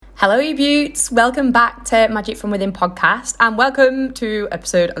Hello, you beauts. Welcome back to Magic From Within podcast and welcome to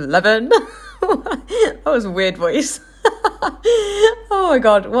episode 11. That was a weird voice. Oh my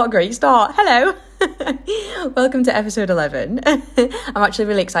God, what a great start. Hello. Welcome to episode 11. I'm actually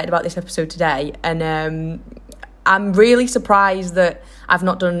really excited about this episode today and I'm really surprised that I've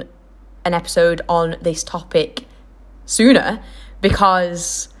not done an episode on this topic sooner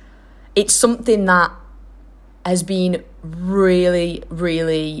because it's something that has been really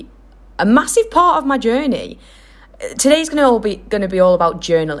a massive part of my journey. Today's going to be all about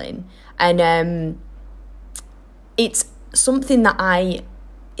journaling, and it's something that I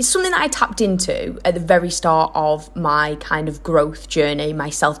tapped into at the very start of my kind of growth journey, my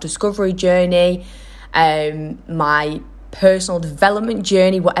self-discovery journey, my personal development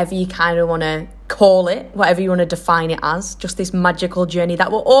journey, whatever you kind of want to call it, whatever you want to define it as, just this magical journey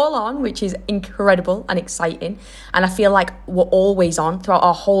that we're all on, which is incredible and exciting. And I feel like we're always on throughout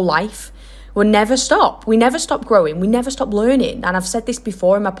our whole life. We never stop growing, we never stop learning. And I've said this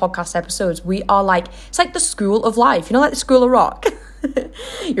before in my podcast episodes, it's like the school of life, you know, like the School of Rock.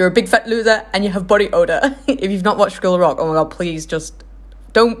 You're a big fat loser and you have body odor. If you've not watched School of Rock, oh my God, please just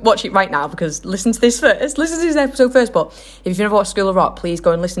don't watch it right now because listen to this episode first. But if you've never watched School of Rock, please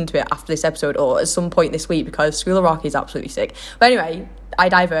go and listen to it after this episode or at some point this week because School of Rock is absolutely sick. But anyway, I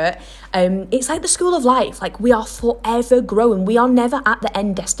divert. It's like the school of life. Like, we are forever growing. We are never at the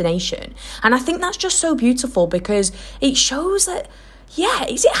end destination. And I think that's just so beautiful because it shows that,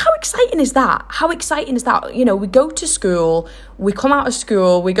 how exciting is that? How exciting is that? You know, we go to school, we come out of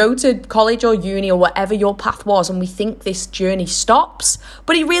school, we go to college or uni or whatever your path was, and we think this journey stops,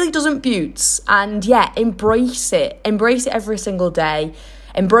 but it really doesn't, beauts. And embrace it. Embrace it every single day.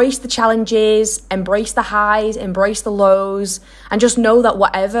 Embrace the challenges, embrace the highs, embrace the lows, and just know that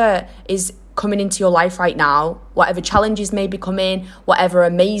whatever is coming into your life right now, whatever challenges may be coming, whatever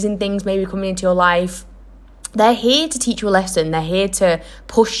amazing things may be coming into your life, they're here to teach you a lesson. They're here to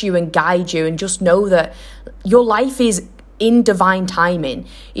push you and guide you, and just know that your life is in divine timing.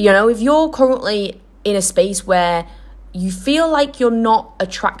 You know, if you're currently in a space where you feel like you're not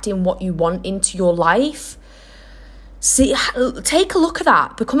attracting what you want into your life, take a look at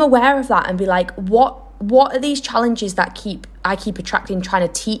that, become aware of that and be like, what are these challenges that I keep attracting, trying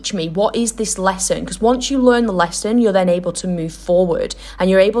to teach me? What is this lesson? Because once you learn the lesson, you're then able to move forward and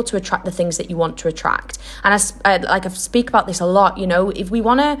you're able to attract the things that you want to attract. And I speak about this a lot, you know, if we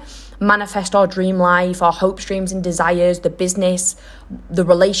want to manifest our dream life, our hopes, dreams and desires, the business, the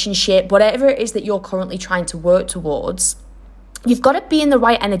relationship, whatever it is that you're currently trying to work towards, you've got to be in the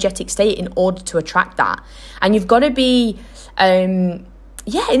right energetic state in order to attract that. And you've got to be, in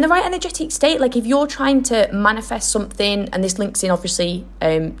the right energetic state. Like, if you're trying to manifest something, and this links in obviously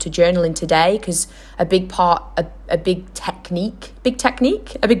to journaling today, because a big part of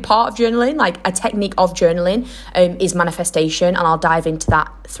journaling, like a technique of journaling, is manifestation. And I'll dive into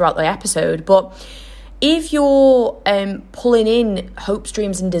that throughout the episode. But if you're pulling in hopes,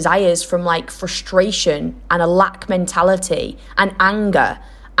 dreams and desires from like frustration and a lack mentality and anger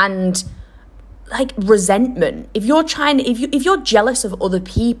and like resentment, if you're jealous of other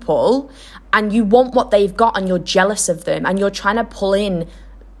people and you want what they've got and you're jealous of them and you're trying to pull in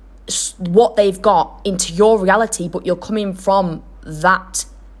what they've got into your reality, but you're coming from that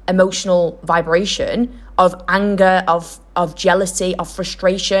emotional vibration of anger, of jealousy, of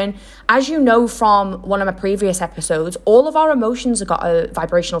frustration. As you know from one of my previous episodes, all of our emotions have got a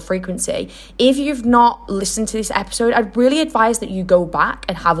vibrational frequency. If you've not listened to this episode, I'd really advise that you go back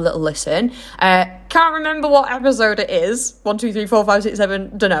and have a little listen. Can't remember what episode it is. 1, 2, 3, 4, 5, 6,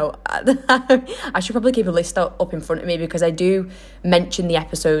 7, don't know. I should probably keep a list up in front of me because I do mention the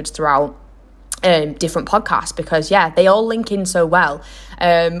episodes throughout different podcasts because they all link in so well,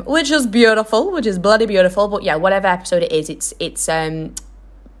 which is bloody beautiful. But whatever episode it is, it's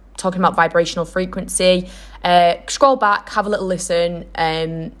talking about vibrational frequency. Scroll back, have a little listen,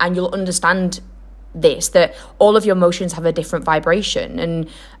 and you'll understand that all of your emotions have a different vibration, and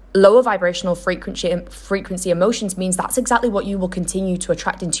lower vibrational frequency emotions means that's exactly what you will continue to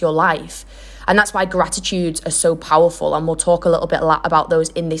attract into your life. And that's why gratitudes are so powerful. And we'll talk a little bit about those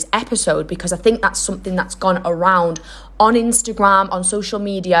in this episode, because I think that's something that's gone around on Instagram, on social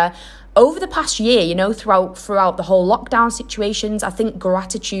media over the past year, you know, throughout the whole lockdown situations. I think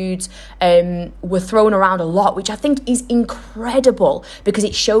gratitudes were thrown around a lot, which I think is incredible because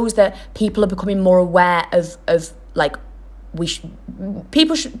it shows that people are becoming more aware of like,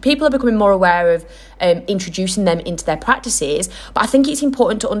 people are becoming more aware of introducing them into their practices. But I think it's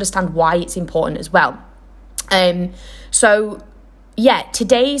important to understand why it's important as well. So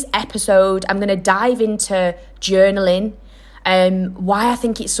today's episode, I'm going to dive into journaling, why I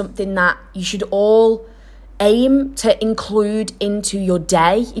think it's something that you should all aim to include into your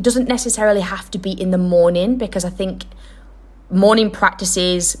day. It doesn't necessarily have to be in the morning, because I think morning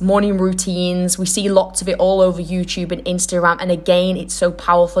practices, morning routines, we see lots of it all over YouTube and Instagram. And again, it's so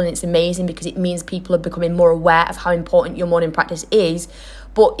powerful and it's amazing because it means people are becoming more aware of how important your morning practice is.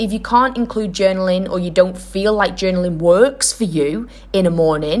 But if you can't include journaling, or you don't feel like journaling works for you in a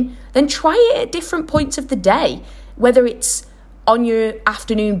morning, then try it at different points of the day, whether it's on your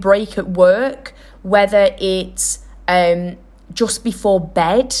afternoon break at work, whether it's just before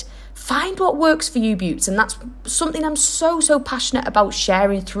bed. Find what works for you, Beauts. And that's something I'm so passionate about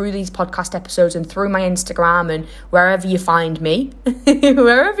sharing through these podcast episodes and through my Instagram and wherever you find me.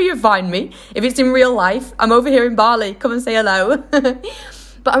 Wherever you find me. If it's in real life, I'm over here in Bali. Come and say hello.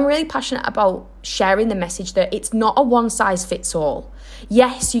 But I'm really passionate about sharing the message that it's not a one size fits all.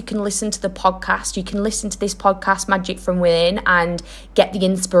 Yes, you can listen to the podcast. You can listen to this podcast, Magic from Within, and get the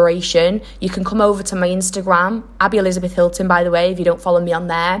inspiration. You can come over to my Instagram, Abby Elizabeth Hilton, by the way, if you don't follow me on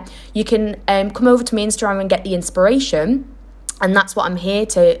there. You can come over to my Instagram and get the inspiration. And that's what I'm here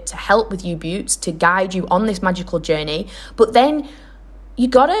to help with you, Beauts, to guide you on this magical journey. But then you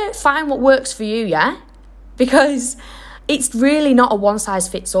got to find what works for you, yeah? Because it's really not a one size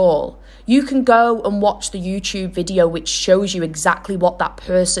fits all. You can go and watch the YouTube video which shows you exactly what that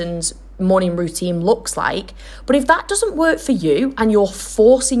person's morning routine looks like. But if that doesn't work for you and you're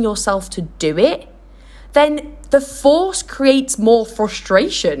forcing yourself to do it, then the force creates more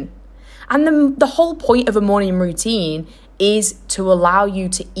frustration. And the whole point of a morning routine is to allow you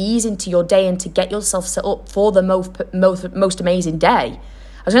to ease into your day and to get yourself set up for the most amazing day.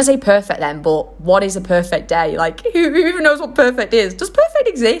 I was going to say perfect then, but what is a perfect day? Like, who even knows what perfect is? Does perfect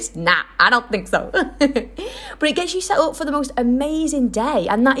exist? Nah, I don't think so. But it gets you set up for the most amazing day.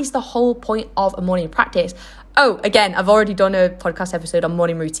 And that is the whole point of a morning practice. Oh, again, I've already done a podcast episode on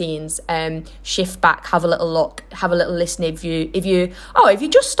morning routines. Shift back, have a little look, have a little listen. If you're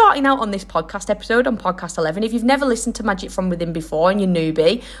just starting out on this podcast episode, on podcast 11, if you've never listened to Magic from Within before and you're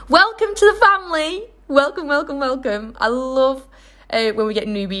newbie, welcome to the family. Welcome. I love when we get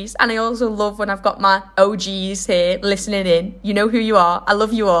newbies, and I also love when I've got my OGs here listening in. You know who you are. I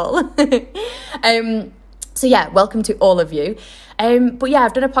love you all. So yeah, welcome to all of you. But yeah,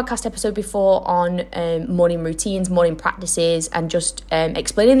 I've done a podcast episode before on morning routines, morning practices, and just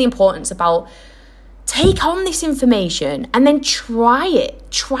explaining the importance about take on this information and then try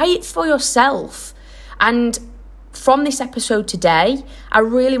it for yourself. And from this episode today, I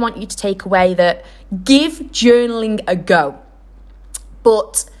really want you to take away that give journaling a go.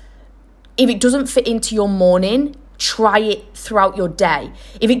 But if it doesn't fit into your morning, try it throughout your day.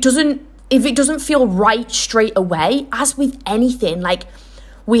 If it doesn't feel right straight away, as with anything, like,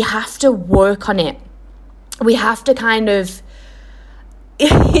 we have to work on it. We have to kind of,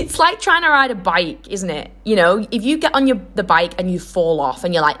 it's like trying to ride a bike, isn't it? You know, if you get on the bike and you fall off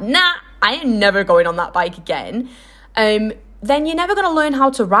and you're like, nah, I am never going on that bike again, then you're never going to learn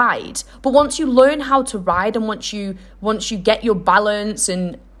how to ride. But once you learn how to ride, and once you get your balance,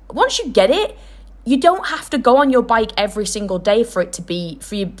 and once you get it, you don't have to go on your bike every single day for you to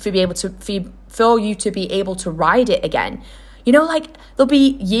be able to ride it again. You know, like, there'll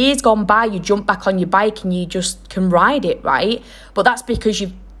be years gone by, you jump back on your bike and you just can ride it, right? But that's because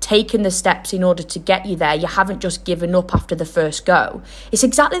you've taken the steps in order to get you there. You haven't just given up after the first go. It's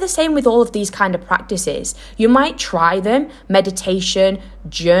exactly the same with all of these kind of practices. You might try them, meditation,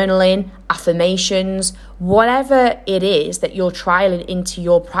 journaling, affirmations, whatever it is that you're trialing into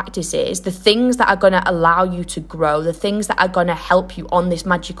your practices, the things that are going to allow you to grow, the things that are going to help you on this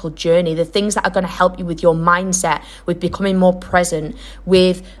magical journey, the things that are going to help you with your mindset, with becoming more present,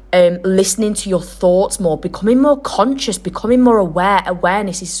 with listening to your thoughts more, becoming more conscious, becoming more aware.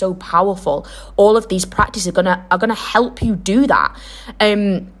 Awareness is so powerful. All of these practices are gonna help you do that.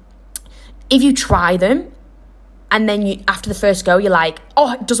 If you try them, and then after the first go, you're like,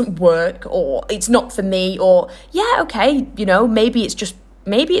 oh, it doesn't work, or it's not for me, or yeah, okay, you know, maybe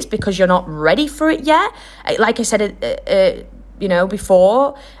it's because you're not ready for it yet. Like I said,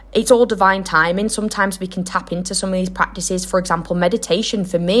 before, it's all divine timing. Sometimes we can tap into some of these practices. For example, meditation.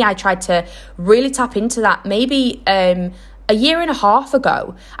 For me, I tried to really tap into that maybe a year and a half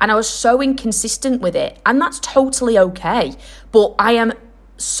ago, and I was so inconsistent with it, and that's totally okay. But I am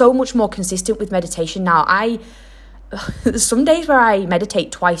so much more consistent with meditation now. There's some days where I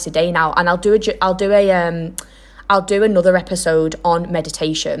meditate twice a day now, and I'll do another episode on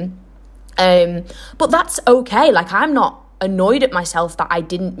meditation. But that's okay. Like, I'm not annoyed at myself that I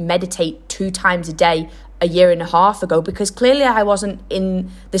didn't meditate 2 times a day a year and a half ago, because clearly I wasn't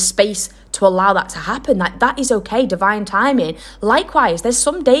in the space to allow that to happen. Like, that is okay, divine timing. Likewise, there's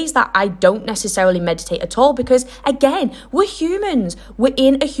some days that I don't necessarily meditate at all because, again, we're humans. We're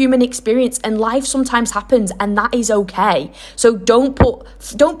in a human experience and life sometimes happens, and that is okay. So don't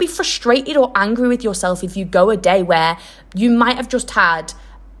be frustrated or angry with yourself if you go a day where you might have just had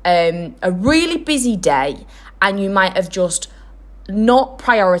a really busy day and you might have just not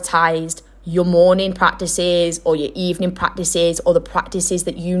prioritized your morning practices or your evening practices or the practices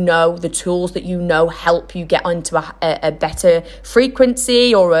that you know, the tools that you know help you get onto a better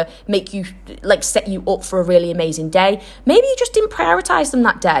frequency or make you, like, set you up for a really amazing day. Maybe you just didn't prioritize them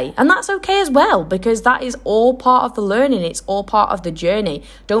that day, and that's okay as well, because that is all part of the learning. It's all part of the journey.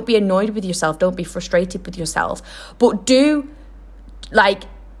 Don't be annoyed with yourself. Don't be frustrated with yourself, but do, like,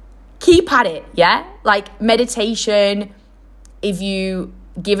 keep at it. Yeah, like meditation, if you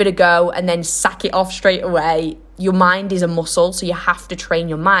give it a go and then sack it off straight away, your mind is a muscle, so you have to train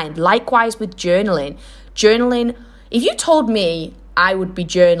your mind. Likewise with journaling, if you told me I would be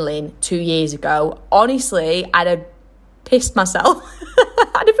journaling 2 years ago, honestly, I'd have pissed myself.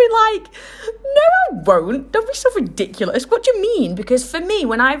 I'd have been like, no, I won't. Don't be so ridiculous. What do you mean? Because for me,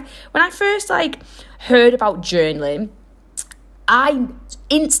 when I first heard about journaling, I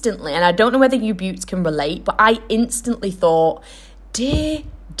instantly, and I don't know whether you beauts can relate, but I instantly thought, dear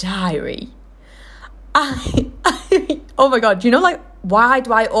diary, oh my God, why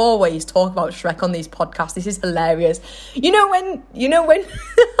do I always talk about Shrek on these podcasts? This is hilarious. You know when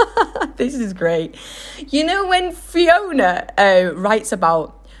this is great. You know when Fiona writes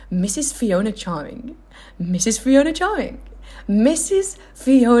about Mrs. Fiona Charming, Mrs. Fiona Charming, Mrs.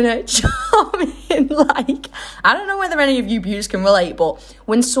 Fiona Charming. Like, I don't know whether any of you beauties can relate, but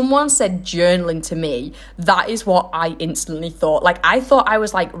when someone said journaling to me, that is what I instantly thought. Like, I thought I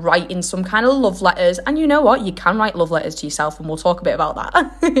was like writing some kind of love letters, and you know what? You can write love letters to yourself, and we'll talk a bit about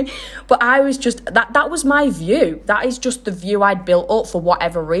that. But I was just, that was my view. That is just the view I'd built up for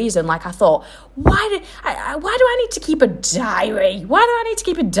whatever reason. Like, I thought, why do I need to keep a diary? Why do I need to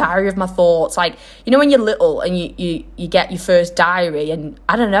keep a diary of my thoughts? Like, you know, when you're little and you get your first diary, and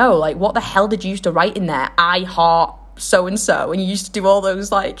I don't know, like, what the hell did you used to write in there? I heart so-and-so, and you used to do all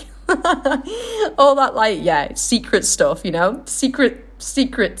those, like, all that, like, yeah, secret stuff, you know,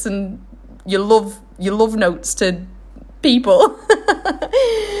 secrets and your love notes to people.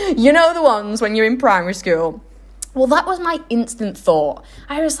 You know, the ones when you're in primary school. Well, that was my instant thought.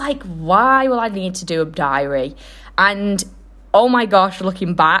 I was like, why will I need to do a diary? And oh my gosh,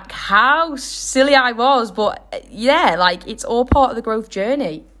 looking back, how silly I was. But yeah, like, it's all part of the growth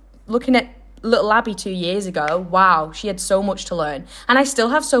journey. Looking at little Abby 2 years ago, wow, she had so much to learn. And I still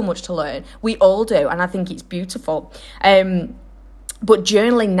have so much to learn. We all do. And I think it's beautiful. But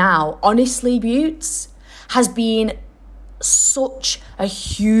journaling now, honestly, beauts, has been such a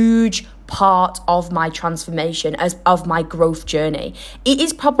huge part of my transformation, of my growth journey. It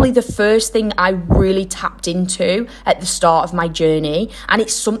is probably the first thing I really tapped into at the start of my journey, and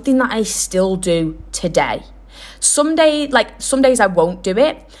it's something that I still do today. Some days I won't do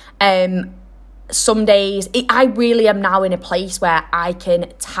it. Some days I really am now in a place where I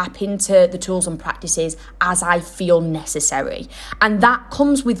can tap into the tools and practices as I feel necessary, and that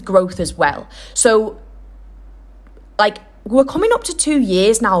comes with growth as well. So, like, we're coming up to 2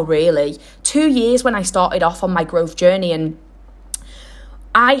 years now, really. 2 years when I started off on my growth journey, and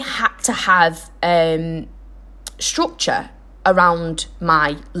I had to have structure around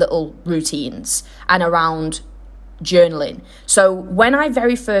my little routines and around journaling. So when I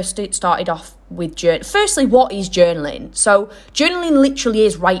very first started off with firstly, what is journaling? So journaling literally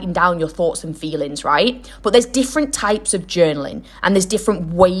is writing down your thoughts and feelings, right? But there's different types of journaling, and there's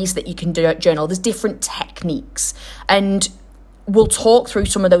different ways that you can journal. There's different techniques, and we'll talk through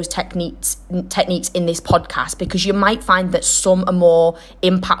some of those techniques in this podcast, because you might find that some are more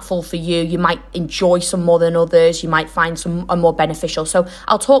impactful for you. You might enjoy some more than others. You might find some are more beneficial. So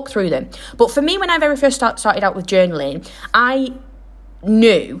I'll talk through them. But for me, when I very first started out with journaling, I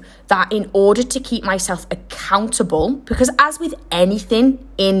knew that in order to keep myself accountable, because as with anything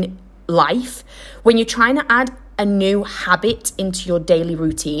in life, when you're trying to add a new habit into your daily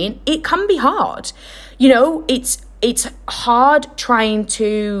routine, it can be hard. You know, it's hard trying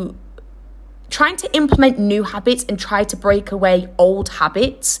to implement new habits and try to break away old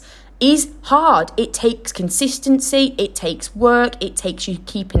habits is hard. It takes consistency, it takes work, it takes you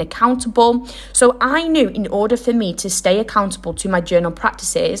keeping accountable. So I knew in order for me to stay accountable to my journal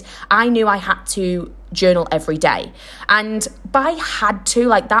practices, I knew I had to journal every day. And by had to,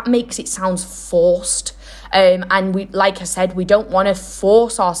 like, that makes it sound forced. And we, like I said, we don't want to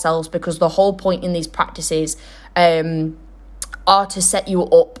force ourselves, because the whole point in these practices are to set you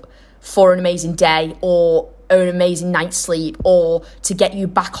up for an amazing day or an amazing night's sleep, or to get you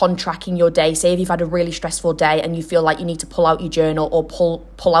back on track in your day. Say if you've had a really stressful day and you feel like you need to pull out your journal or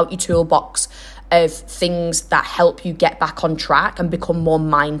pull out your toolbox of things that help you get back on track and become more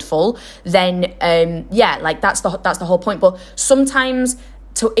mindful, then that's the whole point. But sometimes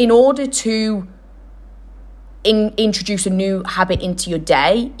in order to introduce a new habit into your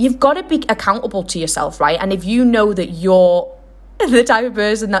day, you've got to be accountable to yourself, right? And if you know that you're the type of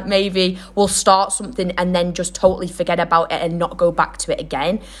person that maybe will start something and then just totally forget about it and not go back to it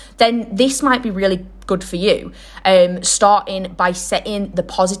again, then this might be really good for you. Starting by setting the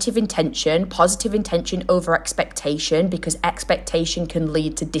positive intention over expectation, because expectation can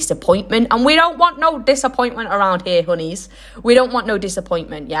lead to disappointment, and we don't want no disappointment around here, honeys. We don't want no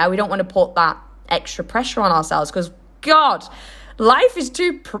disappointment. Yeah, we don't want to put that extra pressure on ourselves, because God, life is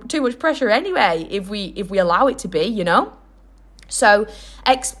too much pressure anyway if we allow it to be, you know. So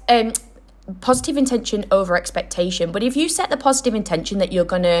positive intention over expectation. But if you set the positive intention that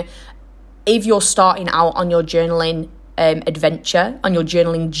if you're starting out on your journaling adventure, on your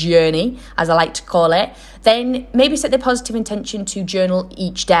journaling journey, as I like to call it, then maybe set the positive intention to journal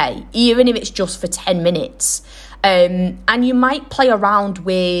each day, even if it's just for 10 minutes. And you might play around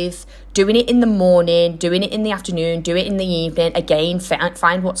with doing it in the morning, doing it in the afternoon, do it in the evening. Again,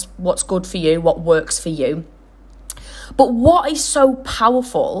 find what's good for you, what works for you. But what is so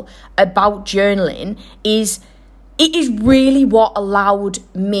powerful about journaling is it is really what allowed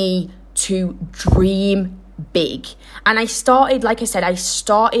me to dream big. And I started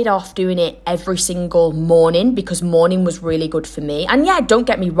off doing it every single morning because morning was really good for me. And yeah, don't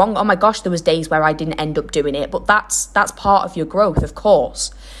get me wrong. Oh my gosh, there was days where I didn't end up doing it, but that's part of your growth, of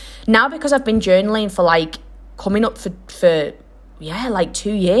course. Now, because I've been journaling for coming up for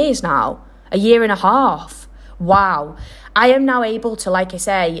 2 years now, a year and a half. Wow. I am now able to, like I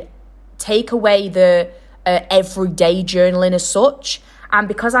say, take away the everyday journaling as such. And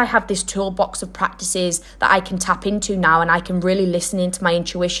because I have this toolbox of practices that I can tap into now, and I can really listen into my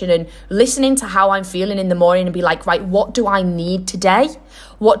intuition and listen into how I'm feeling in the morning and be like, right, what do I need today?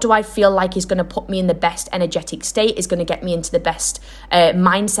 What do I feel like is going to put me in the best energetic state, is going to get me into the best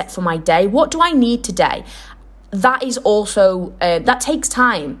mindset for my day? What do I need today? That is also, that takes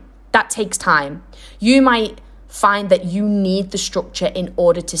time. You might find that you need the structure in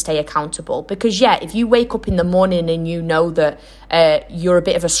order to stay accountable. Because yeah, if you wake up in the morning and you know that you're a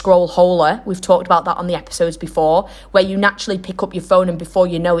bit of a scroll holer, we've talked about that on the episodes before, where you naturally pick up your phone and before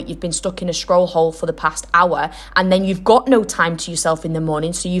you know it, you've been stuck in a scroll hole for the past hour, and then you've got no time to yourself in the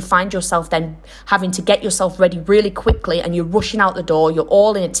morning, so you find yourself then having to get yourself ready really quickly, and you're rushing out the door, you're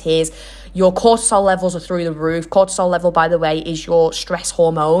all in tears. Your cortisol levels are through the roof. Cortisol level, by the way, is your stress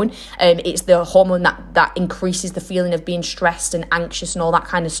hormone. It's the hormone that increases the feeling of being stressed and anxious and all that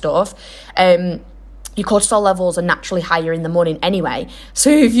kind of stuff. Your cortisol levels are naturally higher in the morning anyway. So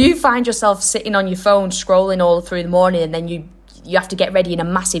if you find yourself sitting on your phone scrolling all through the morning, and then you have to get ready in a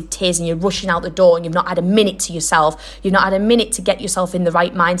massive tiz and you're rushing out the door and you've not had a minute to yourself, you've not had a minute to get yourself in the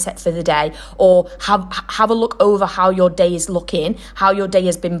right mindset for the day, or have a look over how your day is looking, how your day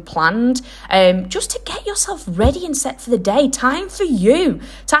has been planned, just to get yourself ready and set for the day. Time for you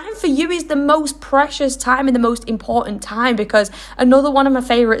is the most precious time and the most important time, because another one of my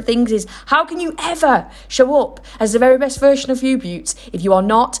favorite things is, how can you ever show up as the very best version of you, Buttes, if you are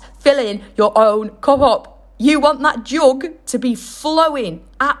not filling your own cup up? You want that jug to be flowing,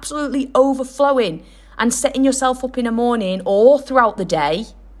 absolutely overflowing, and setting yourself up in the morning or throughout the day,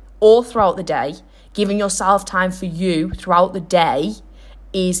 giving yourself time for you throughout the day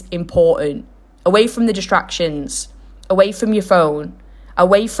is important. Away from the distractions, away from your phone,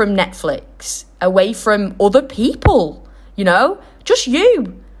 away from Netflix, away from other people, just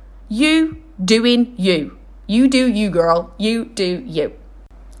you. You doing you. You do you, girl. You do you.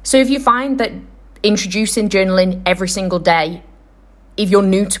 So if you find that introducing journaling every single day, if you're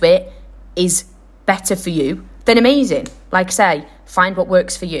new to it, is better for you, then amazing. Like I say, find what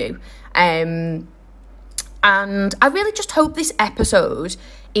works for you. And I really just hope this episode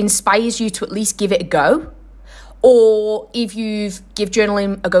inspires you to at least give it a go. Or if you've give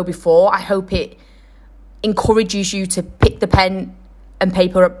journaling a go before, I hope it encourages you to pick the pen and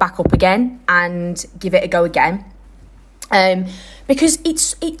paper back up again and give it a go again. Because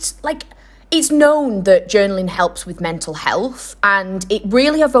it's known that journaling helps with mental health, and it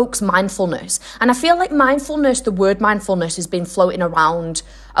really evokes mindfulness. And I feel like the word mindfulness has been floating around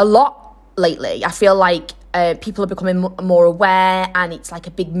a lot lately. I feel like people are becoming more aware, and it's like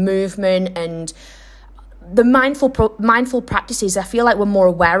a big movement. And the mindful practices, I feel like we're more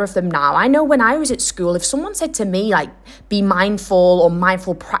aware of them now. I know when I was at school, if someone said to me, like, be mindful or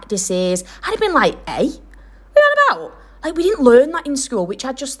mindful practices, I'd have been like, hey, what are you on about? Like, we didn't learn that in school, which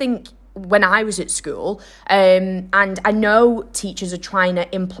I just think when I was at school, and I know teachers are trying to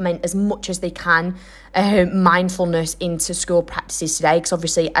implement as much as they can mindfulness into school practices today, because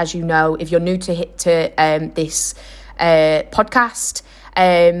obviously, as you know, if you're new to this podcast,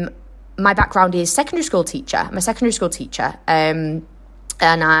 my background is secondary school teacher. I'm a secondary school teacher, and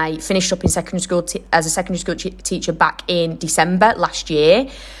I finished up in secondary school as a secondary school teacher back in December last year.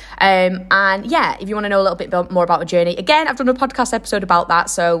 And yeah, if you want to know a little bit more about my journey, again, I've done a podcast episode about that,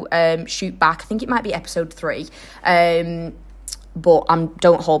 so shoot back. I think it might be episode 3. But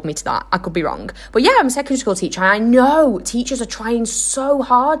don't hold me to that. I could be wrong. But yeah, I'm a secondary school teacher, and I know teachers are trying so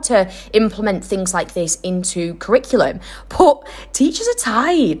hard to implement things like this into curriculum. But teachers are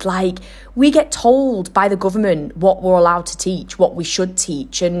tired. Like, we get told by the government what we're allowed to teach, what we should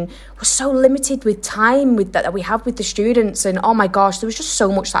teach, and we're so limited with time that we have with the students. And oh my gosh, there was just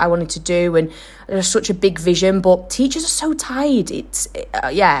so much that I wanted to do, and there's such a big vision, but teachers are so tired.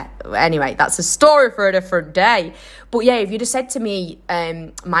 Yeah, anyway, that's a story for a different day. But yeah, if you'd have said to me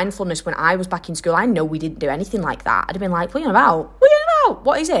mindfulness when I was back in school, I know we didn't do anything like that. I'd have been like, what are you on about? What are you on about?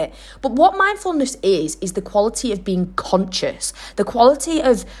 What is it? But what mindfulness is the quality of being conscious, the quality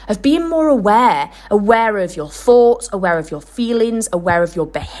of being more aware of your thoughts, aware of your feelings, aware of your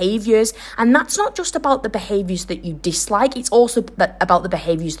behaviours. And that's not just about the behaviours that you dislike, it's also about the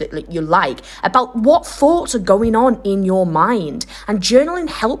behaviours that you like, about what thoughts are going on in your mind. And journaling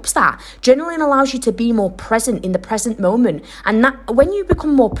helps that. Journaling allows you to be more present in the present moment. And that when you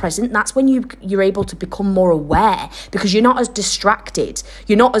become more present, that's when you're able to become more aware, because you're not as distracted,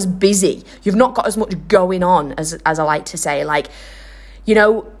 you're not as busy, you've not got as much going on, as I like to say. Like, you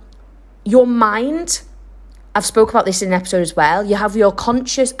know, your mind, I've spoke about this in an episode as well, you have your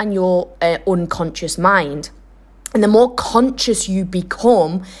conscious and your unconscious mind. And the more conscious you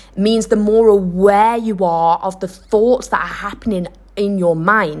become means the more aware you are of the thoughts that are happening in your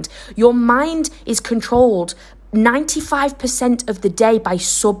mind. Your mind is controlled 95% of the day by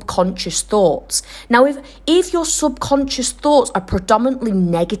subconscious thoughts. Now, if your subconscious thoughts are predominantly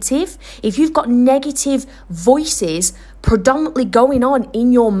negative, if you've got negative voices predominantly going on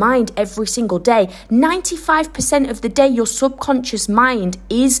in your mind every single day, 95% of the day your subconscious mind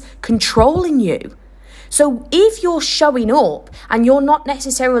is controlling you. So if you're showing up and you're not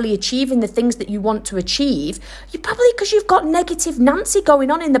necessarily achieving the things that you want to achieve, you're probably because you've got negative Nancy going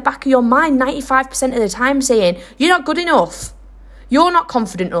on in the back of your mind 95% of the time saying, you're not good enough. You're not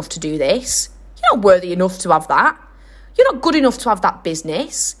confident enough to do this. You're not worthy enough to have that. You're not good enough to have that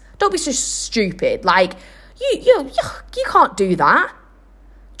business. Don't be so stupid. Like, you can't do that.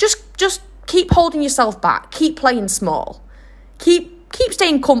 Just keep holding yourself back. Keep playing small. Keep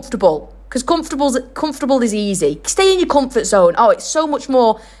staying comfortable. Because comfortable is easy. Stay in your comfort zone. Oh, it's so much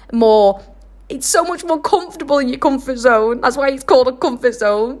more comfortable in your comfort zone. That's why it's called a comfort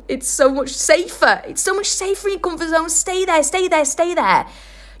zone. It's so much safer. It's so much safer in your comfort zone. Stay there, stay there, stay there.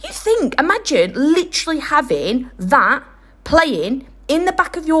 Imagine literally having that playing in the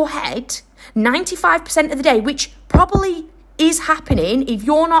back of your head 95% of the day, which probably is happening if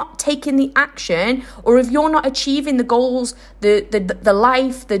you're not taking the action, or if you're not achieving the goals, the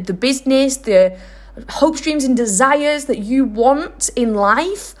life, the business, the hopes, dreams and desires that you want in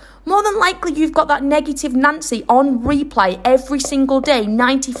life. More than likely you've got that negative Nancy on replay every single day,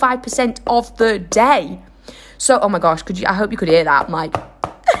 95% of the day. So, oh my gosh, I hope you could hear that. I'm like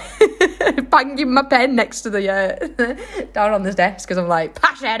banging my pen next to the down on this desk, because I'm like,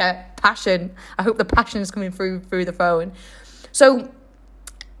 passion. I hope the passion is coming through the phone. So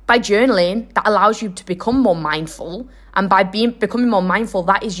by journaling, that allows you to become more mindful. And by becoming more mindful,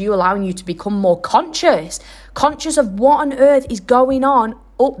 that is you allowing you to become more conscious of what on earth is going on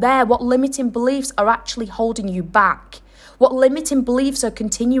up there, what limiting beliefs are actually holding you back, what limiting beliefs are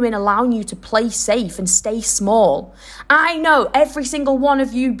continuing allowing you to play safe and stay small. I know every single one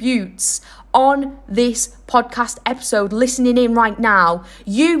of you beauts on this podcast episode listening in right now,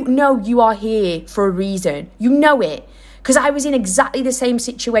 you know you are here for a reason. You know it. Because I was in exactly the same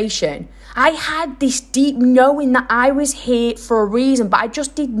situation. I had this deep knowing that I was here for a reason, but I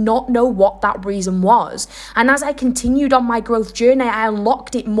just did not know what that reason was. And as I continued on my growth journey, I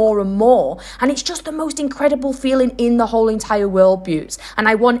unlocked it more and more. And it's just the most incredible feeling in the whole entire world, beauts. And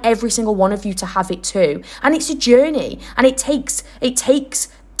I want every single one of you to have it too. And it's a journey. And it takes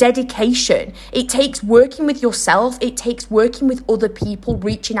dedication. It takes working with yourself. It takes working with other people,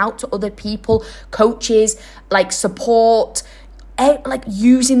 reaching out to other people, coaches, like support, like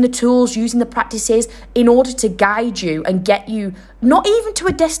using the tools, using the practices in order to guide you and get you not even to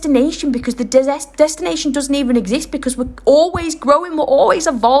a destination, because the destination doesn't even exist, because we're always growing, we're always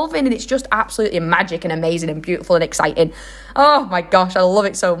evolving, and it's just absolutely magic and amazing and beautiful and exciting. Oh my gosh, I love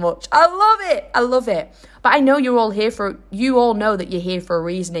it so much. I love it. But I know you all know that you're here for a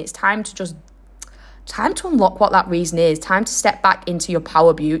reason. It's time to unlock what that reason is. Time to step back into your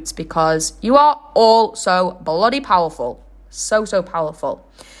power buttes, because you are all so bloody powerful. So powerful.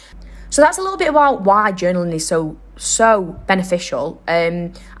 So that's a little bit about why journaling is so beneficial.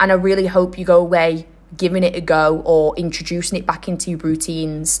 And I really hope you go away giving it a go or introducing it back into your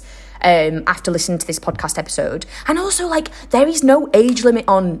routines after listening to this podcast episode. And also, like, there is no age limit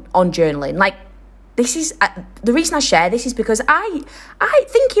on journaling. Like, this is the reason I share this is because I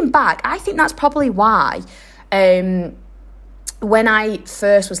thinking back, I think that's probably why when I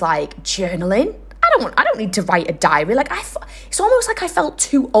first was like, journaling, I don't need to write a diary. Like, it's almost like I felt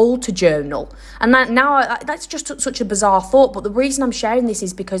too old to journal. And that's just such a bizarre thought. But the reason I'm sharing this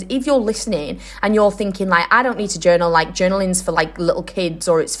is because if you're listening and you're thinking, like, I don't need to journal, like, journaling's for, like, little kids,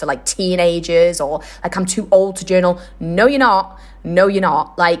 or it's for, like, teenagers, or, like, I'm too old to journal. No, you're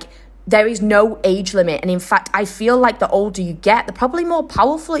not. Like, there is no age limit. And in fact, I feel like the older you get, the probably more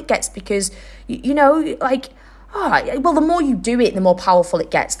powerful it gets, because, you know, like, well, the more you do it, the more powerful it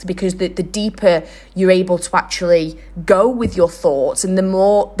gets, because the deeper you're able to actually go with your thoughts, and the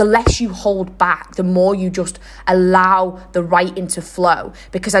less you hold back, the more you just allow the writing to flow.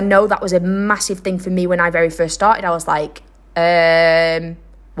 Because I know that was a massive thing for me when I very first started. I was like,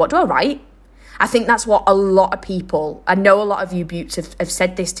 what do I write? I think that's what a lot of people, I know a lot of you beauts have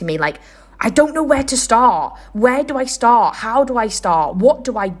said this to me, like, I don't know where to start. Where do I start? How do I start? What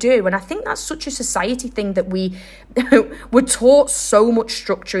do I do? And I think that's such a society thing that we're taught so much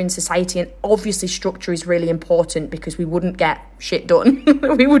structure in society. And obviously structure is really important, because we wouldn't get shit done.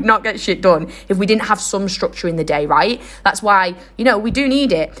 We would not get shit done if we didn't have some structure in the day, right? That's why, you know, we do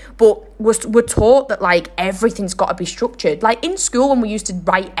need it. But we're taught that, like, everything's got to be structured. Like, in school, when we used to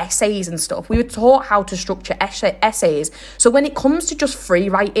write essays and stuff, we were taught how to structure essays. So when it comes to just free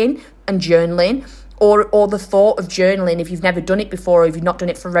writing and journaling, or the thought of journaling, if you've never done it before, or if you've not done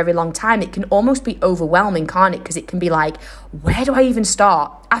it for a very long time, it can almost be overwhelming, can't it? Because it can be like, where do I even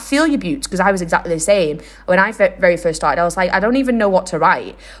start? I feel you, beauts, because I was exactly the same. When I very first started, I was like, I don't even know what to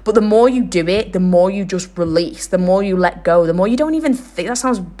write. But the more you do it, the more you just release, the more you let go, the more you don't even think. That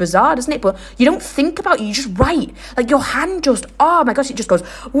sounds bizarre, doesn't it? But you don't think about it, you just write. Like, your hand just, oh my gosh, it just goes,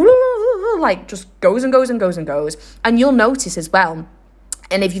 like, just goes and goes and goes and goes. And you'll notice as well,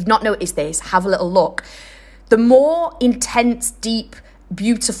 and if you've not noticed this, have a little look. The more intense, deep,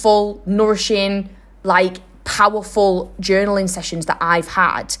 beautiful, nourishing, like, powerful journaling sessions that I've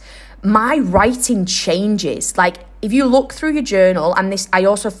had, my writing changes. Like, if you look through your journal, and this, I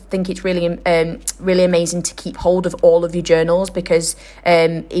also think it's really amazing to keep hold of all of your journals, because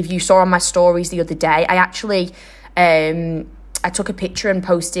if you saw on my stories the other day, I actually I took a picture and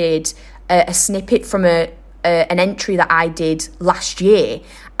posted a snippet from an entry that I did last year,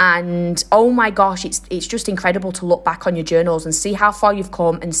 and oh my gosh, it's just incredible to look back on your journals and see how far you've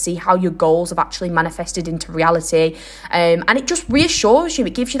come and see how your goals have actually manifested into reality, and it just reassures you.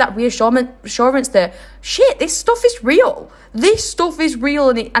 It gives you that assurance that shit, this stuff is real. This stuff is real,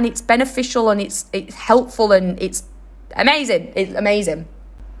 and it's beneficial, and it's helpful, and it's amazing. It's amazing.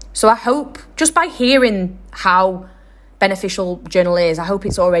 So I hope, just by hearing how beneficial journal is, I hope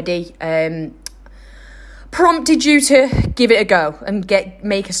it's already prompted you to give it a go and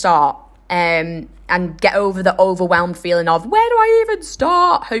make a start, and get over the overwhelmed feeling of, where do I even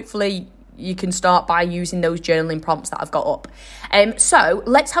start? Hopefully you can start by using those journaling prompts that I've got up. So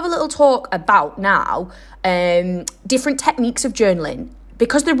let's have a little talk about now different techniques of journaling,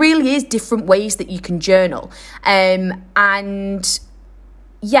 because there really is different ways that you can journal. And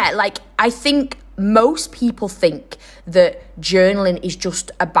yeah, like, I think most people think that journaling is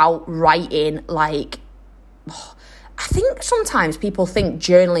just about writing, like, I think sometimes people think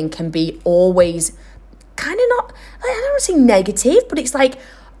journaling can be always kind of not, I don't want to say negative, but it's like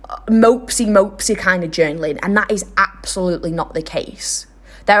mopesy kind of journaling, and that is absolutely not the case.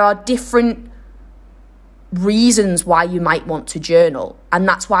 There are different reasons why you might want to journal, and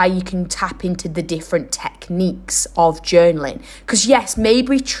that's why you can tap into the different techniques of journaling. Because yes,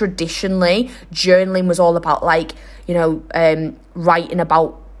 maybe traditionally journaling was all about, like, you know, writing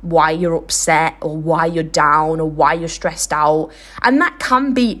about why you're upset, or why you're down, or why you're stressed out, and that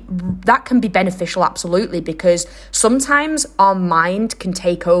can be beneficial, absolutely, because sometimes our mind can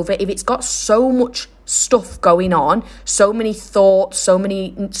take over if it's got so much stuff going on, so many thoughts, so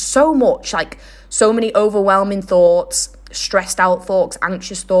many overwhelming thoughts, stressed out thoughts,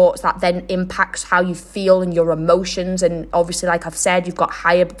 anxious thoughts, that then impacts how you feel and your emotions. And obviously, like I've said, you've got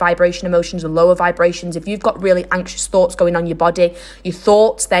higher vibration emotions and lower vibrations. If you've got really anxious thoughts going on in your body, your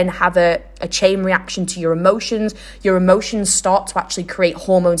thoughts then have a chain reaction to your emotions. Your emotions start to actually create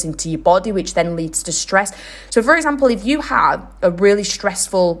hormones into your body, which then leads to stress. So for example, if you have a really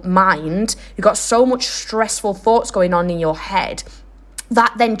stressful mind, you've got so much stressful thoughts going on in your head,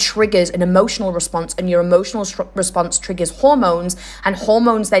 that then triggers an emotional response, and your emotional response triggers hormones, and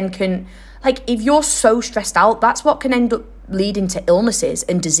hormones then can, like, if you're so stressed out, that's what can end up leading to illnesses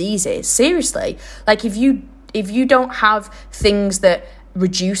and diseases. Seriously. Like, if you don't have things that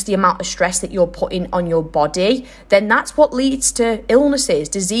reduce the amount of stress that you're putting on your body, then that's what leads to illnesses,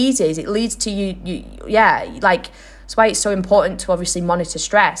 diseases. It leads to that's why it's so important to obviously monitor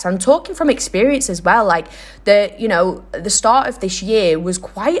stress. I'm talking from experience as well. Like, the start of this year was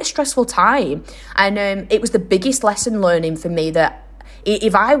quite a stressful time. And it was the biggest lesson learning for me that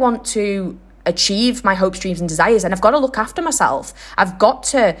if I want to achieve my hopes, dreams and desires, and I've got to look after myself. I've got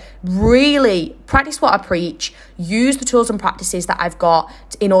to really practice what I preach, use the tools and practices that I've got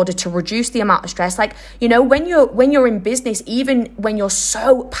in order to reduce the amount of stress. Like, when you're in business, even when you're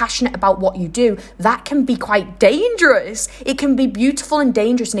so passionate about what you do, that can be quite dangerous. It can be beautiful and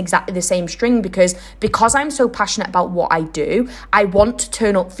dangerous in exactly the same string, because I'm so passionate about what I do, I want to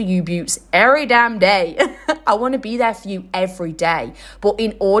turn up for you beauts every damn day. I want to be there for you every day. But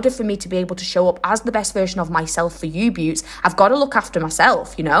in order for me to be able to show up as the best version of myself for you beauts, I've got to look after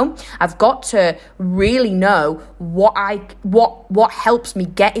myself. I've got to really know what helps me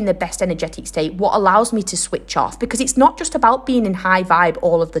get in the best energetic state, what allows me to switch off, because it's not just about being in high vibe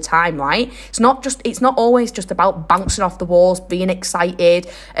all of the time, right? It's not always just about bouncing off the walls, being excited,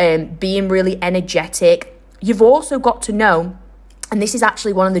 being really energetic. You've also got to know, and this is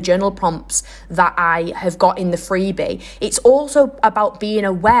actually one of the journal prompts that I have got in the freebie, it's also about being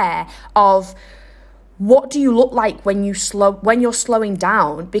aware of what do you look like when you're slowing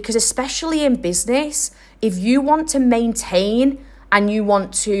down. Because especially in business, if you want to maintain and you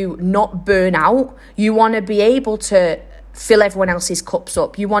want to not burn out, you want to be able to fill everyone else's cups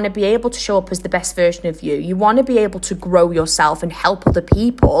up. You want to be able to show up as the best version of you. You want to be able to grow yourself and help other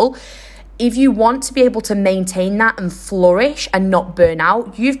people. If you want to be able to maintain that and flourish and not burn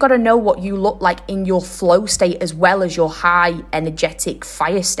out, you've got to know what you look like in your flow state as well as your high energetic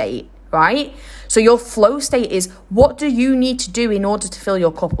fire state, right? So your flow state is, what do you need to do in order to fill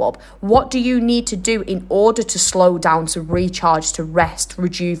your cup up? What do you need to do in order to slow down, to recharge, to rest,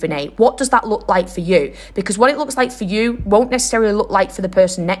 rejuvenate? What does that look like for you? Because what it looks like for you won't necessarily look like for the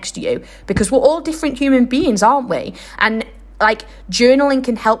person next to you, because we're all different human beings, aren't we? And like, journaling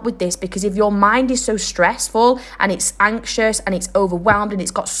can help with this, because if your mind is so stressful and it's anxious and it's overwhelmed and it's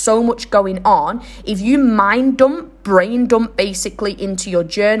got so much going on, if you brain dump basically into your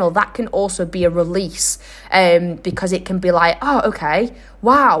journal, that can also be a release, because it can be like, oh, okay,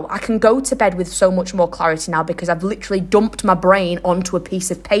 wow, I can go to bed with so much more clarity now because I've literally dumped my brain onto a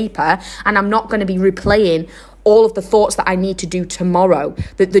piece of paper, and I'm not going to be replaying all of the thoughts that I need to do tomorrow,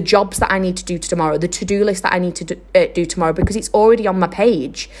 the jobs that I need to do tomorrow, the to-do list that I need to do tomorrow, because it's already on my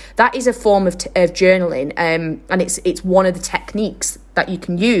page. That is a form of journaling, and it's one of the techniques that you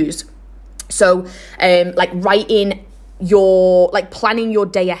can use. So, planning your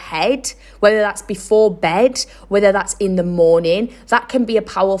day ahead, whether that's before bed, whether that's in the morning, that can be a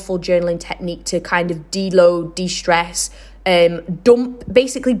powerful journaling technique to kind of deload, de-stress, dump,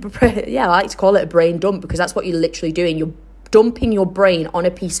 basically. I like to call it a brain dump, because that's what you're literally doing. You're dumping your brain on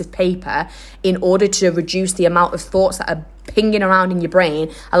a piece of paper in order to reduce the amount of thoughts that are pinging around in your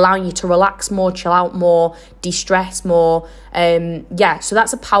brain, allowing you to relax more, chill out more, de-stress more. So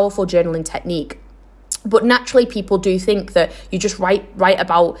that's a powerful journaling technique. But naturally, people do think that you just write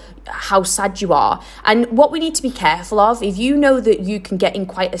about how sad you are. And what we need to be careful of, if you know that you can get in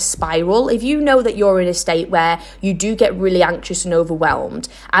quite a spiral, if you know that you're in a state where you do get really anxious and overwhelmed,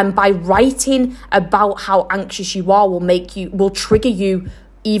 and by writing about how anxious you are will trigger you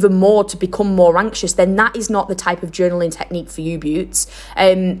even more to become more anxious, then that is not the type of journaling technique for you beauts.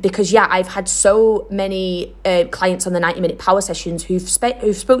 Because I've had so many clients on the 90-minute power sessions who've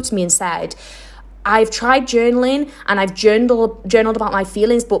spoke to me and said, I've tried journaling and I've journaled about my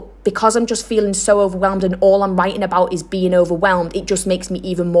feelings, but because I'm just feeling so overwhelmed and all I'm writing about is being overwhelmed, it just makes me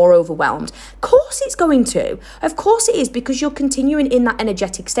even more overwhelmed. Of course it's going to. Of course it is, because you're continuing in that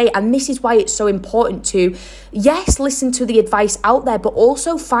energetic state. And this is why it's so important to, yes, listen to the advice out there, but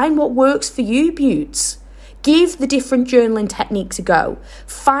also find what works for you, beauts. Give the different journaling techniques a go.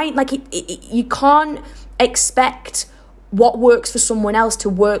 You can't expect what works for someone else to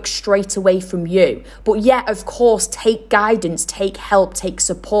work straight away from you. But yeah, of course, take guidance, take help, take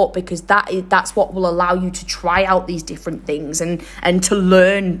support, because that's what will allow you to try out these different things and to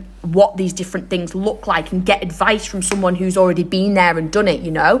learn what these different things look like and get advice from someone who's already been there and done it,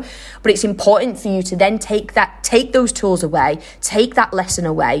 you know. But it's important for you to then take those tools away, take that lesson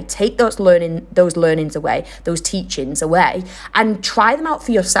away, take those learnings away, those teachings away, and try them out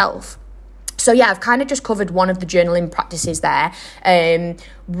for yourself. So yeah, I've kind of just covered one of the journaling practices there,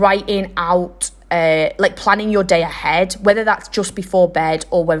 writing out, like planning your day ahead, whether that's just before bed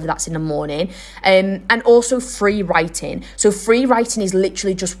or whether that's in the morning, and also free writing. So free writing is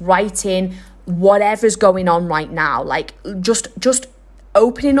literally just writing whatever's going on right now, like just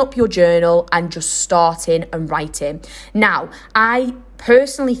opening up your journal and just starting and writing. Now, I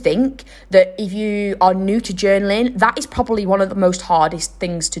personally think that if you are new to journaling, that is probably one of the most hardest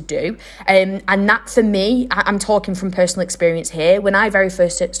things to do. And that for me, I'm talking from personal experience here. When I very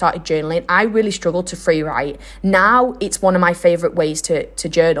first started journaling, I really struggled to free write. Now it's one of my favorite ways to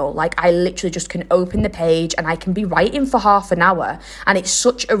journal. Like I literally just can open the page and I can be writing for half an hour, and it's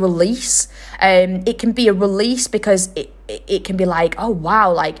such a release. It can be a release because it can be like, oh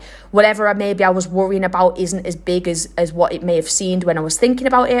wow, like whatever I was worrying about isn't as big as what it may have seemed when I was thinking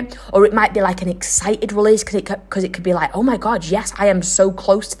about it. Or it might be like an excited release because it could be like, oh my god, yes, I am so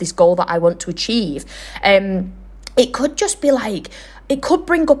close to this goal that I want to achieve. It could just be like, it could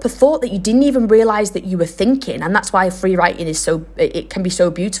bring up a thought that you didn't even realize that you were thinking. And that's why free writing it can be so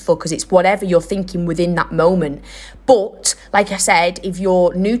beautiful, because it's whatever you're thinking within that moment. But like I said, if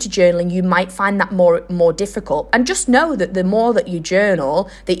you're new to journaling, you might find that more difficult. And just know that the more that you journal,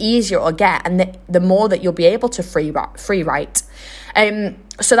 the easier it'll get, and the more that you'll be able to free write.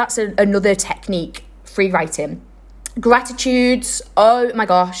 So that's another technique, free writing. Gratitudes, oh my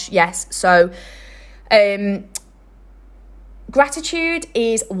gosh, yes. So gratitude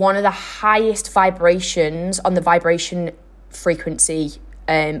is one of the highest vibrations on the vibration frequency.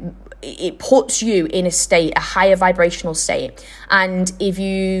 It puts you in a higher vibrational state. And if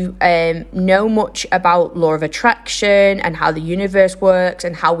you know much about law of attraction and how the universe works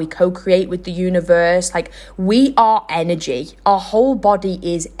and how we co-create with the universe, like we are energy. Our whole body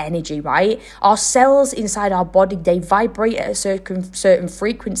is energy, right? Our cells inside our body, they vibrate at a certain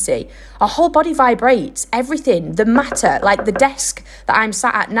frequency. Our whole body vibrates. Everything, the matter, like the desk that I'm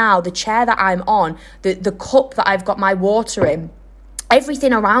sat at now, the chair that I'm on, the cup that I've got my water in,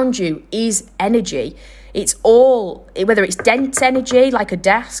 everything around you is energy. It's all, whether it's dense energy, like a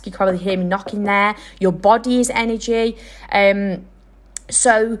desk, you can probably hear me knocking there. Your body is energy.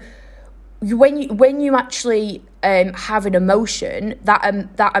 So when you actually have an emotion,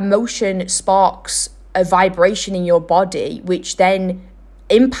 that emotion sparks a vibration in your body, which then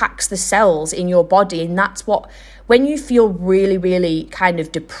impacts the cells in your body. And that's what, when you feel really, really kind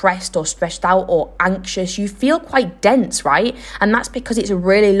of depressed or stressed out or anxious, you feel quite dense, right? And that's because it's a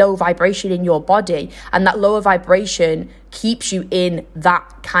really low vibration in your body. And that lower vibration keeps you in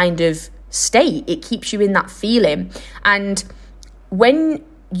that kind of state. It keeps you in that feeling. And when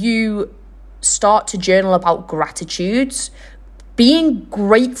you start to journal about gratitudes, being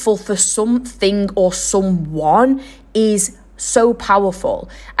grateful for something or someone is so powerful.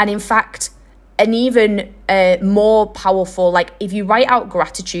 And in fact, an even more powerful, like if you write out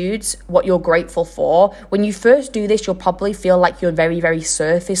gratitudes, what you're grateful for, when you first do this, you'll probably feel like you're very, very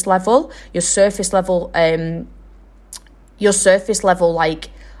surface level. Your surface level, like,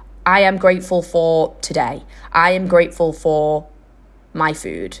 I am grateful for today. I am grateful for my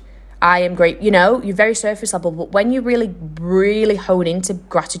food. I am great, you're very surface level. But when you really, really hone into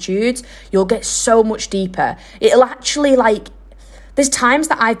gratitude, you'll get so much deeper. It'll actually there's times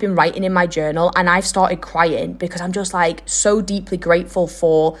that I've been writing in my journal and I've started crying because I'm just so deeply grateful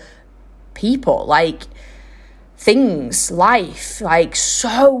for people, things, life,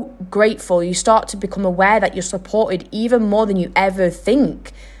 so grateful. You start to become aware that you're supported even more than you ever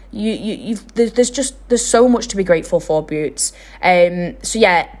think. There's so much to be grateful for, Boots. So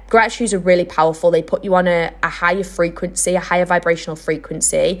yeah, gratitudes are really powerful. They put you on a higher frequency, a higher vibrational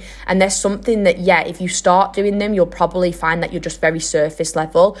frequency. And there's something that, if you start doing them, you'll probably find that you're just very surface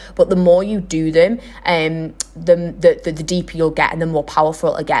level. But the more you do them, the deeper you'll get and the more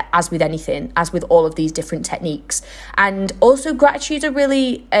powerful it'll get, as with anything, as with all of these different techniques. And also gratitudes are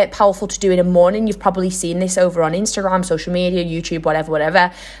really powerful to do in the morning. You've probably seen this over on Instagram, social media, YouTube,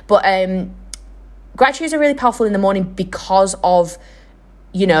 whatever. But gratitudes are really powerful in the morning because of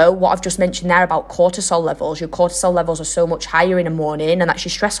what I've just mentioned there about cortisol levels. Your cortisol levels are so much higher in the morning, and that's your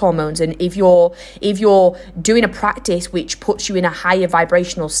stress hormones. And if you're doing a practice which puts you in a higher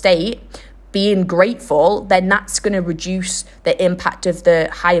vibrational state, being grateful, then that's going to reduce the impact of the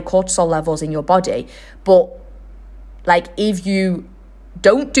higher cortisol levels in your body. But like, if you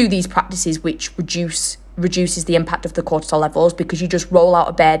don't do these practices, which reduces the impact of the cortisol levels, because you just roll out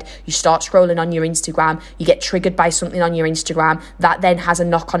of bed, you start scrolling on your Instagram, you get triggered by something on your Instagram, that then has a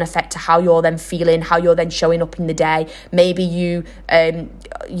knock-on effect to how you're then feeling, how you're then showing up in the day. Maybe you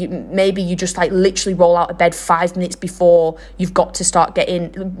just like literally roll out of bed 5 minutes before you've got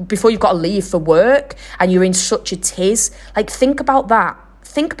to leave for work, and you're in such a tiz. Like, think about that.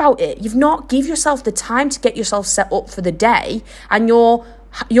 Think about it. You've not give yourself the time to get yourself set up for the day, and you're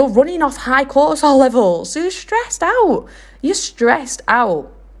running off high cortisol levels. So you're stressed out. So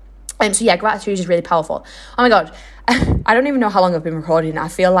yeah, gratitude is really powerful. Oh my God. I don't even know how long I've been recording. I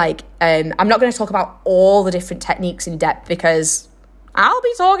feel like I'm not going to talk about all the different techniques in depth, because I'll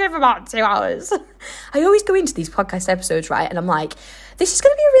be talking for about 2 hours. I always go into these podcast episodes, right? And I'm like, this is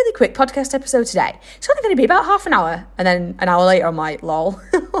going to be a really quick podcast episode today. It's only going to be about half an hour. And then an hour later, I'm like, lol.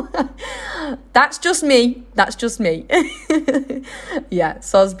 That's just me. Yeah,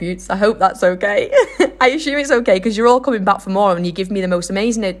 soz beauts. I hope that's okay. I assume it's okay, because you're all coming back for more, and you give me the most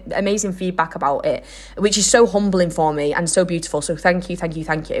amazing feedback about it, which is so humbling for me and so beautiful. So thank you.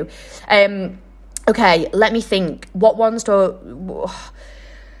 Okay, let me think. What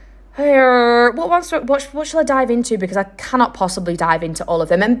shall I dive into? Because I cannot possibly dive into all of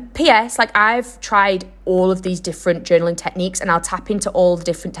them. And P.S., like, I've tried all of these different journaling techniques, and I'll tap into all the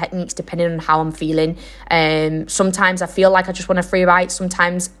different techniques depending on how I'm feeling. Sometimes I feel like I just want to free write.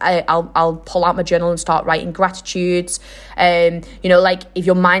 Sometimes I'll pull out my journal and start writing gratitudes. Like, if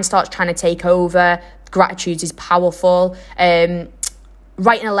your mind starts trying to take over, gratitudes is powerful.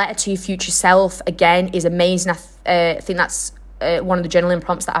 Writing a letter to your future self, again, is amazing. I think that's one of the journaling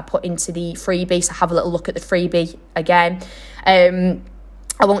prompts that I put into the freebie, so have a little look at the freebie again. I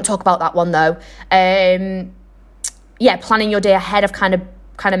won't talk about that one though. Planning your day ahead, I've kind of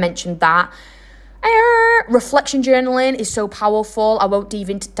mentioned that. Reflection journaling is so powerful. I won't dive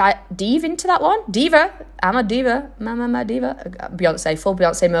into that one. Diva, I'm a diva, mama diva. Beyonce, full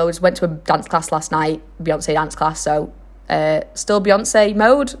Beyonce mode. Went to a dance class last night, Beyonce dance class, so still Beyonce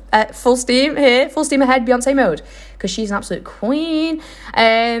mode, full steam ahead, Beyonce mode, because she's an absolute queen.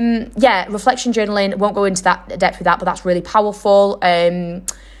 Reflection journaling, won't go into that depth with that, but that's really powerful.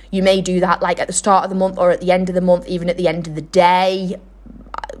 You may do that like at the start of the month, or at the end of the month, even at the end of the day.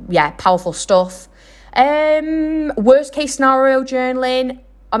 Yeah, powerful stuff. Worst case scenario journaling,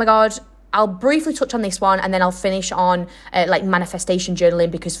 oh my God, I'll briefly touch on this one, and then I'll finish on manifestation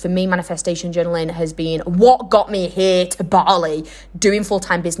journaling, because for me, manifestation journaling has been what got me here to Bali, doing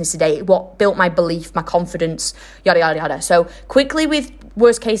full-time business today, what built my belief, my confidence, yada, yada, yada. So quickly with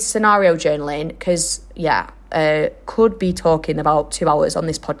worst case scenario journaling, because, could be talking about 2 hours on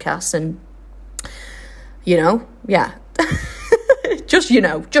this podcast, and, just.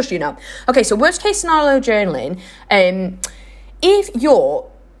 Okay, so worst case scenario journaling, if you're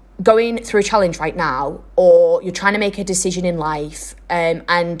going through a challenge right now, or you're trying to make a decision in life,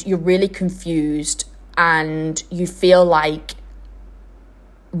 and you're really confused, and you feel like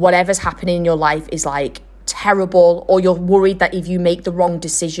whatever's happening in your life is like terrible, or you're worried that if you make the wrong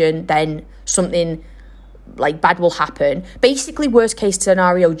decision, then something like bad will happen. Basically, worst case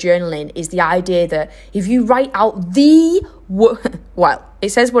scenario journaling is the idea that if you write out it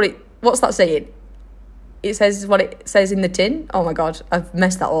says what's that saying? It says what it says in the tin. Oh my God, I've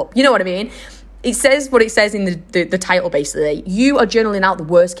messed that up. You know what I mean? It says what it says in the title, basically. You are journaling out the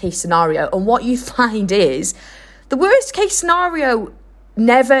worst case scenario, and what you find is the worst case scenario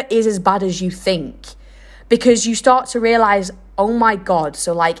never is as bad as you think, because you start to realize, oh my God,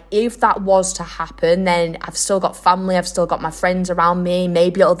 so like if that was to happen, then I've still got family, I've still got my friends around me.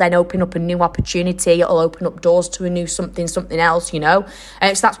 Maybe it'll then open up a new opportunity. It'll open up doors to a new something else, So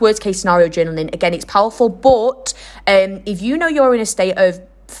that's worst case scenario journaling. Again, it's powerful, but if you know you're in a state of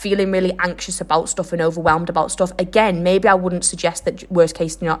feeling really anxious about stuff and overwhelmed about stuff, again, maybe I wouldn't suggest that worst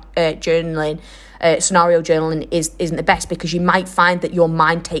case journaling, scenario journaling isn't the best, because you might find that your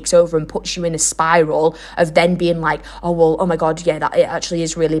mind takes over and puts you in a spiral of then being like, oh my God, yeah, that it actually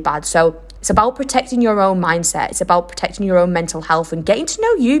is really bad. So it's about protecting your own mindset. It's about protecting your own mental health and getting to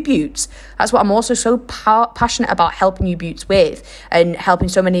know you beauts. That's what I'm also so passionate about helping you beauts with, and helping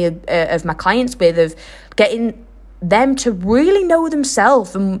so many of my clients with, of getting them to really know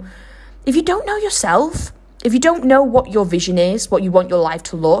themselves. And if you don't know yourself, if you don't know what your vision is, what you want your life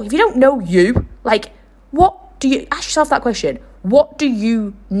to look, if you don't know you, like, ask yourself that question. What do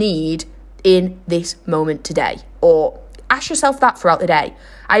you need in this moment today? Or ask yourself that throughout the day.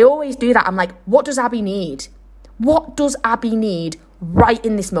 I always do that. I'm like, what does Abby need? What does Abby need right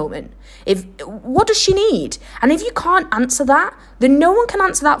in this moment? What does she need? And if you can't answer that, then no one can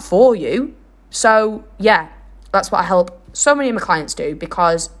answer that for you. So yeah, that's what I help so many of my clients do,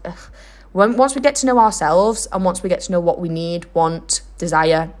 because once we get to know ourselves and once we get to know what we need, want,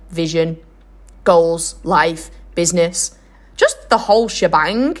 desire, vision, goals, life, business, just the whole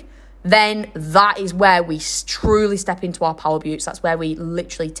shebang, then that is where we truly step into our power buttes. That's where we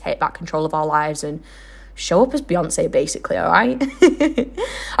literally take back control of our lives and show up as Beyonce, basically, all right?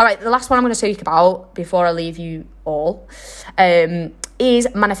 All right, the last one I'm going to speak about before I leave you all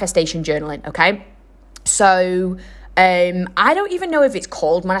is manifestation journaling, okay? So I don't even know if it's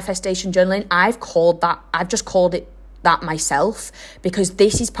called manifestation journaling. I've just called it that myself, because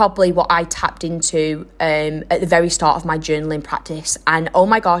this is probably what I tapped into at the very start of my journaling practice. And oh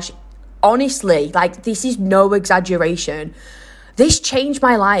my gosh, honestly, like, this is no exaggeration. This changed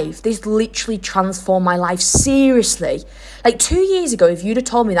my life. This literally transformed my life, seriously. Like 2 years ago, if you'd have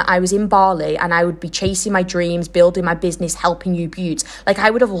told me that I was in Bali and I would be chasing my dreams, building my business, helping you beauts, like, I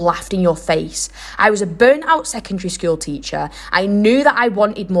would have laughed in your face. I was a burnt out secondary school teacher. I knew that I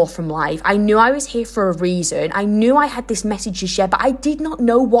wanted more from life. I knew I was here for a reason. I knew I had this message to share, but I did not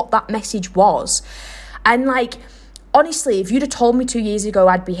know what that message was. And like, honestly, if you'd have told me 2 years ago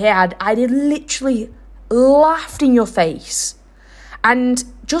I'd be here, I'd have literally laughed in your face. And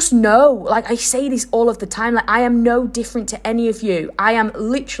just know, like, I say this all of the time, like, I am no different to any of you. I am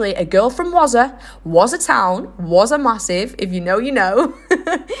literally a girl from Wazza town, Wazza massive, if you know, you know,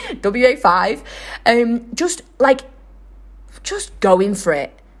 WA5, just going for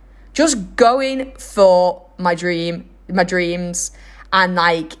it. Just going for my dreams, and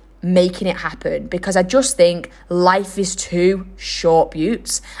like making it happen, because I just think life is too short,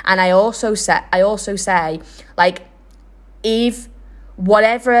 beauts. And I also say, like, if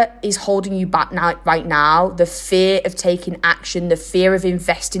whatever is holding you back right now, the fear of taking action, the fear of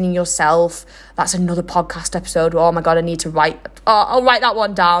investing in yourself, that's another podcast episode. Oh my God, I need to I'll write that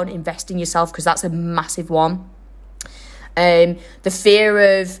one down, invest in yourself, because that's a massive one. The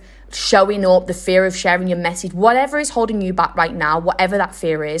fear of showing up, the fear of sharing your message, whatever is holding you back right now, whatever that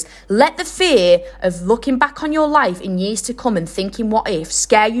fear is, let the fear of looking back on your life in years to come and thinking what if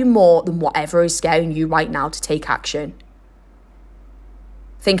scare you more than whatever is scaring you right now to take action.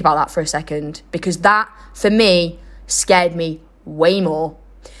 Think about that for a second, because that, for me, scared me way more.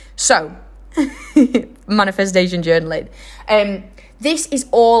 So, manifestation journaling. This is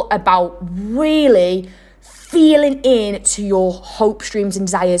all about really feeling into your hopes, dreams, and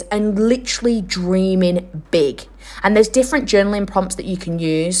desires, and literally dreaming big. And there's different journaling prompts that you can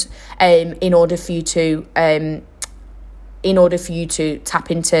use in order for you to tap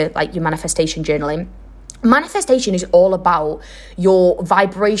into like your manifestation journaling. Manifestation is all about your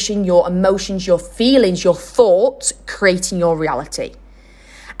vibration, your emotions, your feelings, your thoughts creating your reality.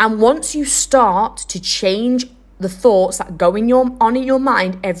 And once you start to change the thoughts that go on in your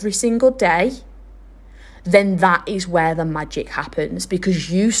mind every single day, then that is where the magic happens, because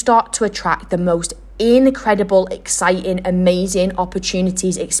you start to attract the most incredible, exciting, amazing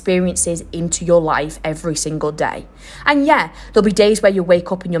opportunities, experiences into your life every single day. And yeah, there'll be days where you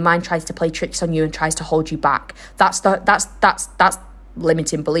wake up and your mind tries to play tricks on you and tries to hold you back. That's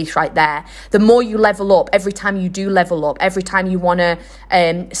limiting beliefs right there. The more you level up, every time you do level up, every time you want to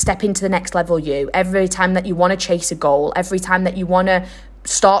step into the next level, every time that you want to chase a goal, every time that you want to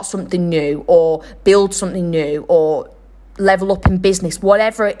start something new or build something new or level up in business,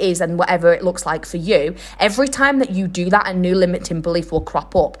 whatever it is and whatever it looks like for you, every time that you do that, a new limiting belief will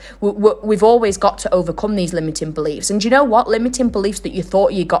crop up. We've always got to overcome these limiting beliefs. And do you know what? Limiting beliefs that you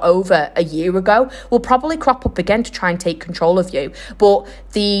thought you got over a year ago will probably crop up again to try and take control of you. But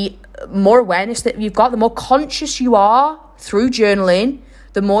the more awareness that you've got, the more conscious you are through journaling,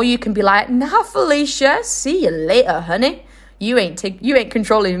 the more you can be like, nah, Felicia, see you later, honey. You ain't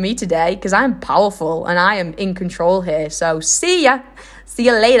controlling me today, because I'm powerful and I am in control here. So see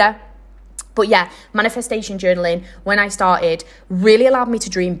you later. But yeah, manifestation journaling, when I started, really allowed me to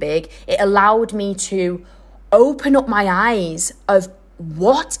dream big. It allowed me to open up my eyes of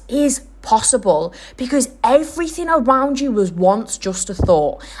what is possible, because everything around you was once just a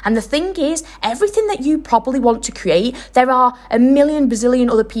thought. And the thing is, everything that you probably want to create, there are a million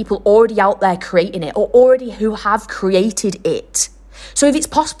bazillion other people already out there creating it, or already who have created it. So if it's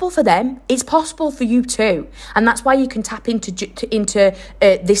possible for them, it's possible for you too. And that's why you can tap into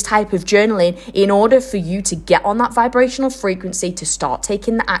this type of journaling in order for you to get on that vibrational frequency, to start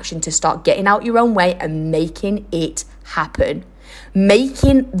taking the action, to start getting out your own way and making it happen.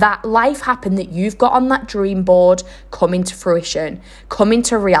 making that life happen that you've got on that dream board come into fruition, come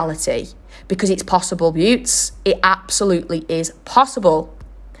into reality, because it's possible, Beauts. It absolutely is possible.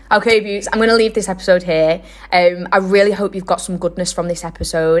 Okay, Beauts, I'm going to leave this episode here. I really hope you've got some goodness from this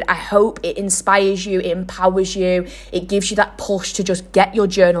episode. I hope it inspires you, it empowers you, it gives you that push to just get your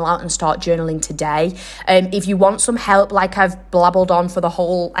journal out and start journaling today. If you want some help, like I've blabbled on for the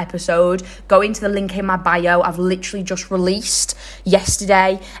whole episode, go into the link in my bio. I've literally just released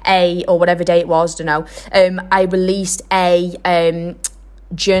yesterday, or whatever day it was, don't know. I released a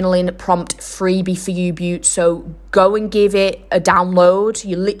journaling prompt freebie for you, Beaut. So go and give it a download.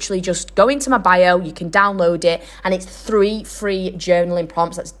 You literally just go into my bio, you can download it, and it's 3 free journaling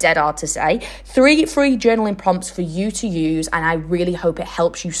prompts. That's dead hard to say. 3 free journaling prompts for you to use, and I really hope it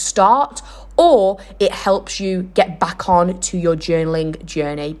helps you start, or it helps you get back on to your journaling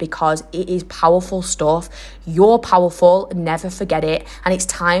journey, because it is powerful stuff. You're powerful, never forget it, and it's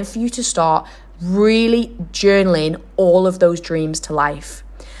time for you to start really journaling all of those dreams to life.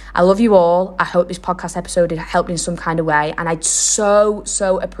 I love you all. I hope this podcast episode helped in some kind of way, and I'd so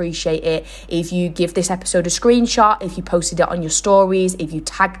appreciate it if you give this episode a screenshot, if you posted it on your stories, if you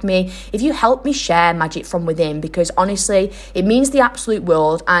tagged me, if you helped me share Magic from Within, because honestly, it means the absolute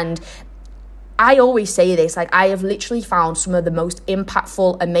world. And I always say this, like, I have literally found some of the most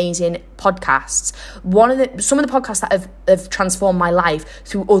impactful, amazing podcasts. Some of the podcasts that have transformed my life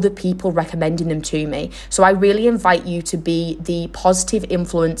through other people recommending them to me. So I really invite you to be the positive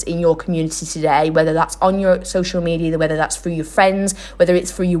influence in your community today, whether that's on your social media, whether that's through your friends, whether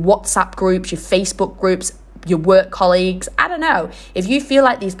it's through your WhatsApp groups, your Facebook groups, your work colleagues. I don't know. If you feel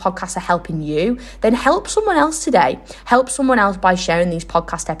like these podcasts are helping you, then help someone else today. Help someone else by sharing these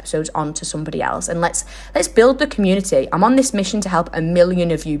podcast episodes on to somebody else. And let's build the community. I'm on this mission to help 1 million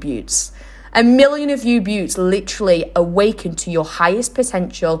of you Beauts. 1 million of you Beauts literally awaken to your highest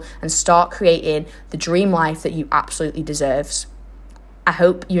potential and start creating the dream life that you absolutely deserve. I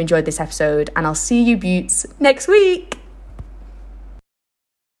hope you enjoyed this episode, and I'll see you Beauts next week.